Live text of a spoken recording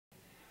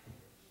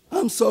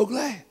I'm so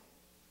glad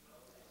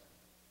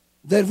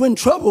that when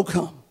trouble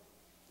comes,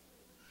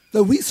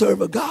 that we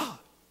serve a God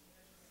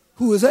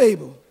who is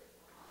able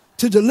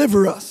to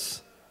deliver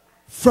us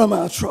from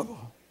our trouble.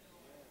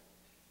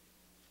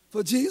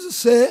 For Jesus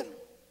said,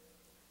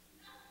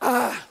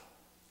 I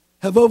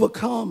have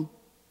overcome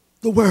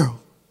the world.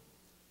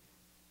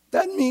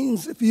 That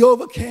means if he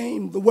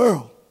overcame the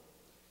world,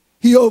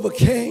 he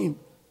overcame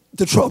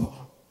the trouble.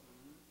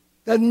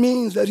 That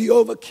means that he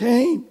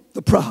overcame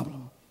the problem.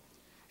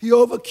 He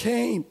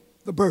overcame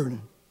the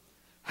burden.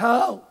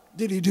 How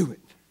did he do it?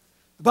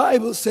 The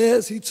Bible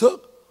says he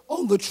took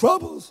on the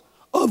troubles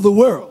of the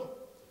world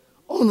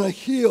on a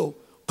hill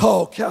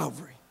called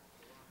Calvary.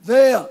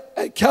 There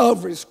at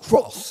Calvary's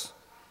cross,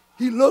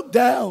 he looked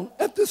down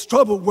at this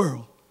troubled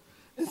world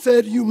and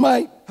said, you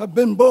might have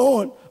been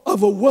born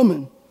of a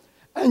woman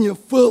and you're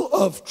full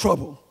of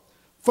trouble.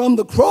 From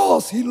the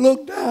cross, he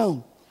looked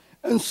down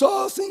and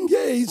saw us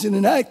engaged in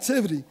an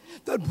activity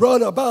that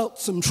brought about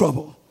some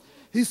trouble.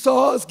 He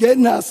saw us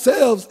getting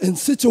ourselves in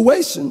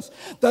situations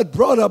that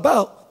brought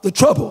about the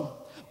trouble.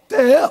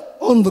 There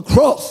on the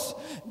cross,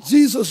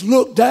 Jesus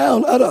looked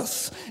down at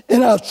us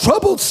in our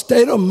troubled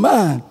state of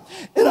mind,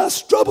 in our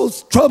troubled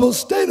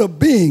state of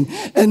being,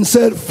 and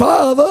said,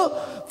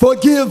 Father,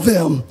 forgive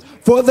them,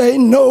 for they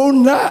know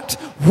not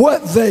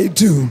what they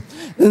do.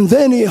 And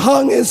then he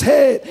hung his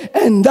head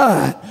and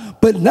died.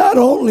 But not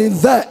only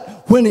that,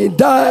 when he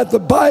died, the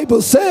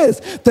Bible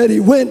says that he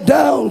went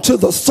down to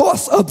the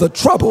source of the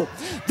trouble.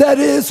 That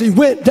is, he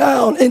went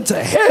down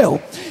into hell,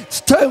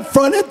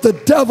 confronted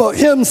the devil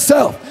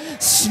himself,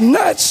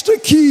 snatched the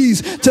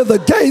keys to the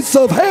gates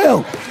of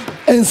hell,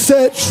 and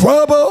said,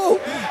 trouble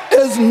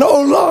is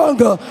no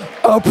longer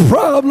a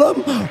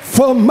problem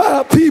for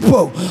my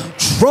people.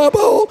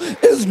 Trouble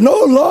is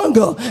no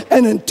longer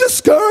an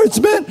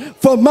discouragement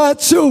for my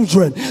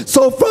children.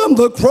 So from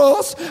the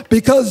cross,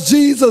 because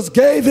Jesus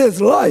gave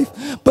his life,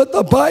 but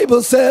the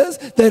Bible says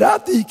that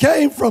after he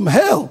came from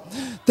hell,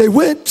 they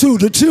went to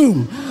the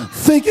tomb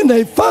thinking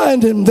they'd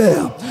find him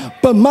there.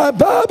 But my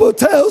Bible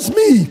tells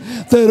me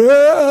that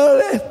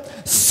early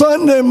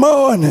Sunday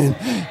morning,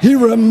 he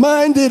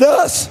reminded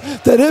us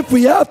that if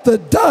we have to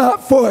die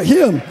for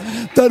him,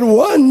 that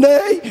one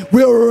day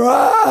we'll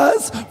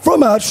rise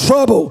from our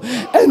trouble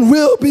and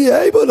we'll be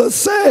able to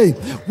say,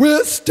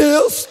 we're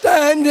still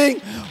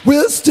standing,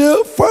 we're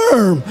still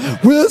firm,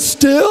 we're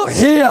still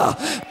here.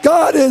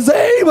 God is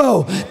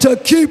able to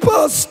keep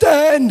us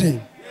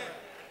standing.